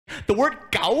The word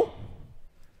gao,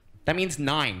 that means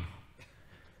 9.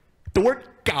 The word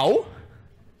gao,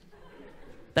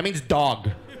 that means dog.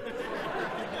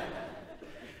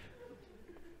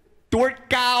 The word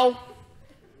gao,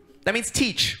 that means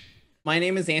teach. My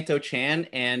name is Anto Chan,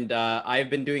 and I've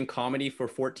been doing comedy for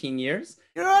 14 years.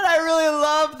 You know what I really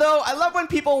love, though? I love when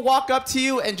people walk up to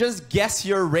you and just guess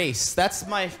your race. That's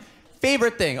my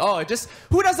favorite thing. Oh,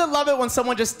 who doesn't love it when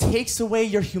someone just takes away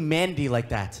your humanity like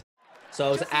that? So I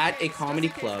was at a comedy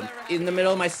club in the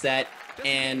middle of my set,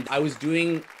 and I was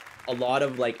doing a lot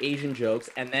of like Asian jokes.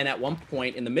 And then at one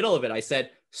point in the middle of it, I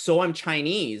said, "So I'm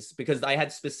Chinese," because I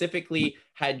had specifically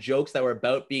had jokes that were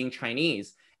about being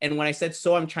Chinese. And when I said,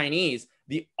 "So I'm Chinese,"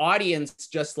 the audience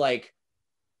just like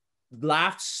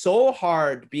laughed so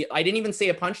hard. I didn't even say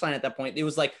a punchline at that point. It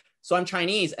was like, "So I'm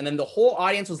Chinese." And then the whole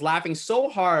audience was laughing so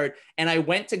hard. And I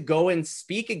went to go and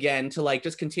speak again to like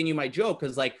just continue my joke.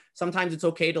 Cause like sometimes it's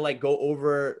okay to like go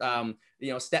over,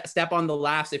 step on the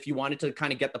laughs if you wanted to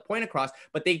kind of get the point across.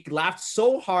 But they laughed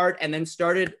so hard and then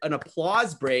started an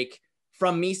applause break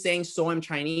from me saying, "So I'm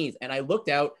Chinese." And I looked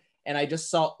out and I just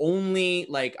saw only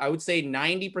like, I would say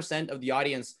 90% of the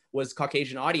audience was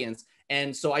Caucasian audience.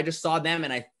 And so I just saw them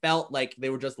and I felt like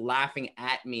they were just laughing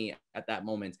at me at that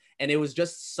moment. And it was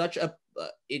just such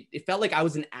it felt like I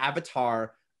was an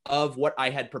avatar of what I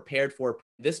had prepared for.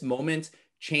 This moment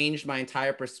changed my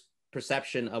entire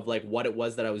perception of like what it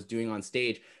was that I was doing on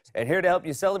stage. And here to help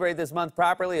you celebrate this month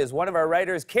properly is one of our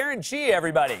writers, Karen Chee,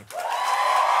 everybody.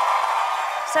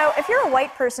 So if you're a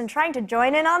white person trying to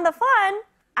join in on the fun,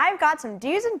 I've got some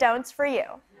do's and don'ts for you.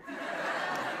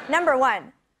 Number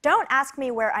 1, don't ask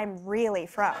me where I'm really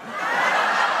from.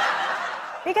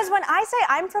 Because when I say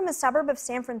I'm from a suburb of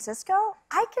San Francisco,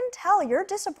 I can tell you're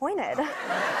disappointed.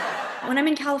 When I'm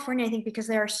in California, I think because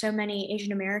there are so many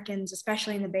Asian Americans,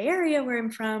 especially in the Bay Area where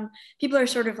I'm from, people are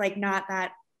sort of like not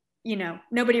that,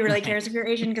 nobody really cares if you're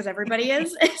Asian because everybody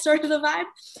is, sort of the vibe.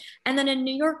 And then in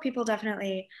New York, people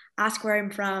definitely ask where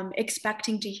I'm from,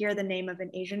 expecting to hear the name of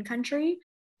an Asian country.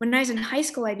 When I was in high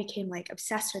school, I became like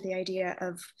obsessed with the idea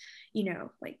of,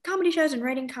 like comedy shows and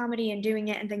writing comedy and doing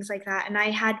it and things like that. And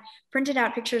I had printed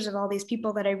out pictures of all these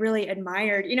people that I really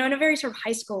admired, in a very sort of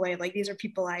high school way. Like these are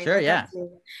people I Sure, yeah.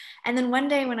 And then one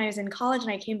day when I was in college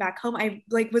and I came back home, I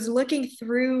like was looking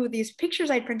through these pictures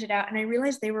I printed out and I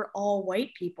realized they were all white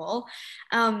people.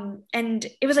 And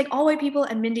it was like all white people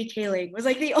and Mindy Kaling was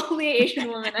like the only Asian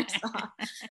woman I saw.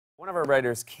 One of our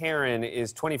writers, Karen,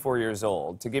 is 24 years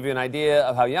old. To give you an idea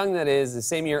of how young that is, the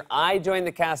same year I joined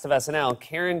the cast of SNL,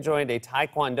 Karen joined a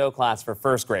Taekwondo class for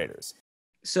first graders.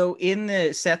 So in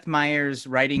the Seth Meyers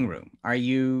writing room, are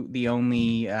you the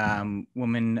only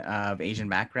woman of Asian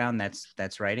background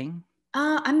that's writing?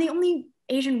 I'm the only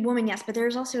Asian woman, yes, but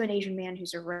there's also an Asian man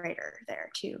who's a writer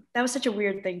there too. That was such a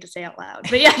weird thing to say out loud,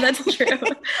 but yeah, that's true.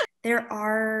 There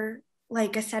are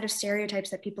like a set of stereotypes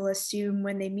that people assume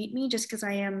when they meet me, just because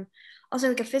I am also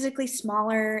like a physically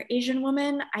smaller Asian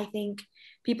woman. I think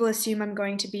people assume I'm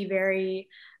going to be very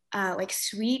like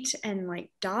sweet and like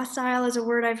docile is a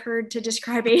word I've heard to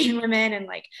describe Asian women, and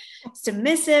like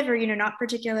submissive or, not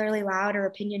particularly loud or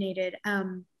opinionated.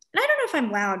 And I don't know if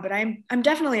I'm loud, but I'm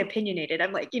definitely opinionated.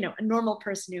 I'm like, a normal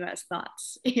person who has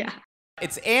thoughts. Yeah.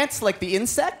 It's ants like the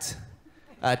insect,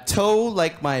 toe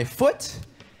like my foot,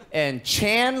 and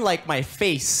Chan like my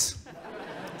face.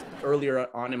 Earlier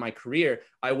on in my career,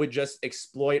 I would just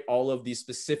exploit all of these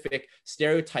specific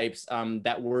stereotypes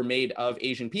that were made of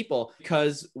Asian people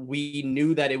because we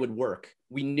knew that it would work.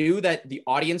 We knew that the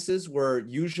audiences were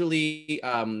usually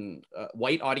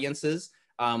white audiences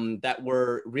that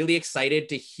were really excited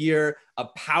to hear a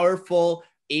powerful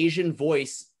Asian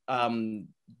voice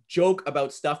joke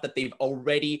about stuff that they've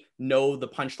already know the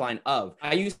punchline of.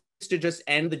 I used to just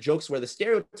end the jokes where the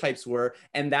stereotypes were,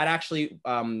 and that actually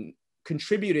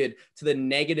contributed to the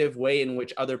negative way in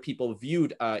which other people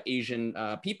viewed Asian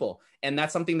people. And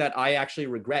that's something that I actually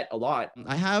regret a lot.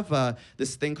 I have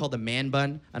this thing called a man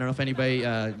bun. I don't know if anybody,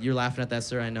 you're laughing at that,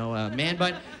 sir, I know, man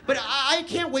bun. But I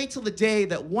can't wait till the day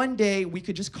that one day we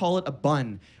could just call it a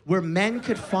bun, where men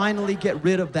could finally get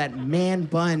rid of that man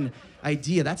bun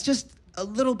idea. That's just a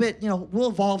little bit, we'll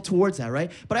evolve towards that,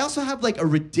 right? But I also have like a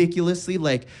ridiculously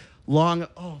like long,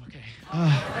 oh, okay.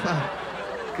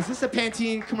 Is this a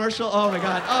Pantene commercial? Oh my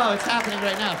God. Oh, it's happening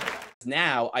right now.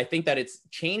 Now, I think that it's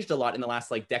changed a lot in the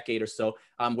last decade or so,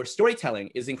 where storytelling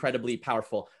is incredibly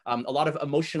powerful. A lot of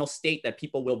emotional state that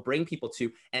people will bring people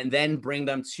to and then bring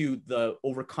them to the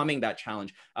overcoming that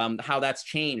challenge. How that's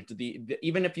changed.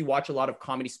 Even if you watch a lot of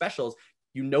comedy specials,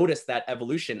 you notice that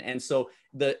evolution. And so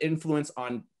the influence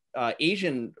on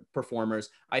Asian performers,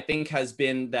 I think has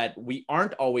been that we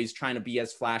aren't always trying to be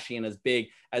as flashy and as big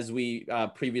as we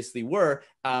previously were.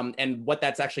 And what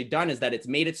that's actually done is that it's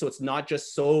made it so it's not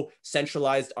just so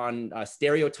centralized on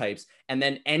stereotypes and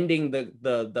then ending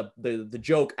the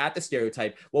joke at the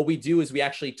stereotype. What we do is we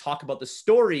actually talk about the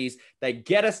stories that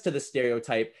get us to the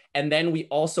stereotype. And then we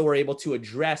also are able to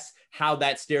address how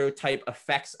that stereotype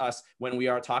affects us when we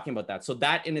are talking about that. So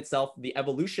that in itself, the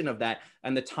evolution of that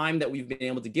and the time that we've been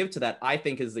able to give to that, I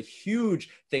think is a huge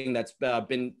thing that's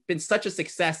been such a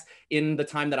success in the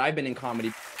time that I've been in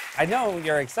comedy. I know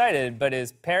you're excited, but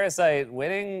is Parasite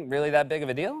winning really that big of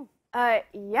a deal?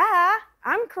 Yeah,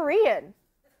 I'm Korean.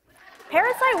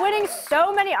 Parasite winning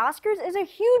so many Oscars is a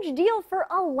huge deal for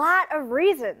a lot of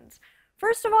reasons.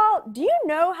 First of all, do you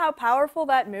know how powerful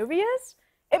that movie is?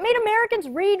 It made Americans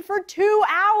read for 2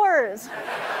 hours.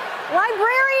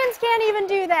 Librarians can't even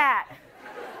do that.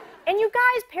 And you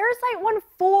guys, Parasite won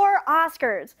 4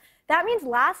 Oscars. That means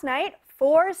last night,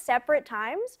 4 separate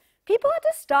times, people had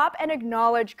to stop and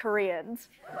acknowledge Koreans.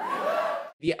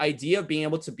 The idea of being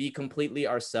able to be completely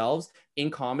ourselves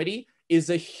in comedy is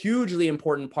a hugely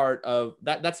important part of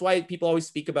that. That's why people always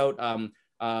speak about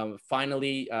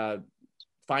finally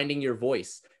finding your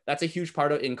voice. That's a huge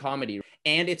part of in comedy.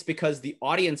 And it's because the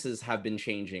audiences have been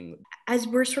changing. As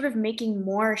we're sort of making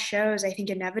more shows, I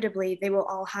think inevitably they will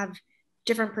all have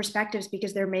different perspectives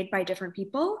because they're made by different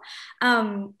people.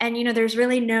 And, you know, there's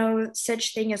really no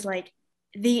such thing as like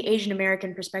the Asian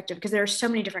American perspective because there are so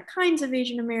many different kinds of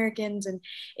Asian Americans and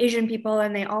Asian people,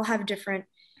 and they all have different,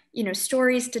 you know,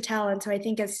 stories to tell. And so I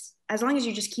think as long as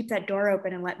you just keep that door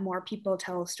open and let more people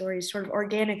tell stories sort of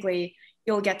organically,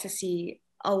 you'll get to see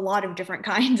a lot of different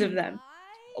kinds of them.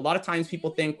 A lot of times people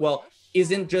think, well,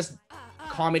 isn't just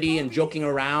comedy and joking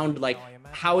around, like,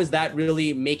 how is that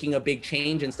really making a big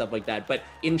change and stuff like that? But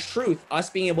in truth, us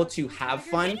being able to have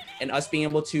fun and us being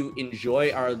able to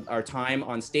enjoy our time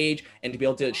on stage and to be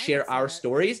able to share our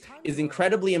stories is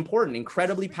incredibly important,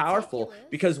 incredibly powerful,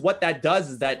 because what that does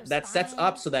is that sets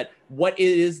up so that what it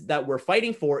is that we're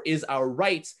fighting for is our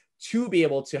rights to be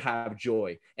able to have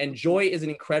joy. And joy is an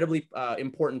incredibly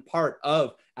important part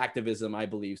of activism, I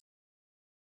believe.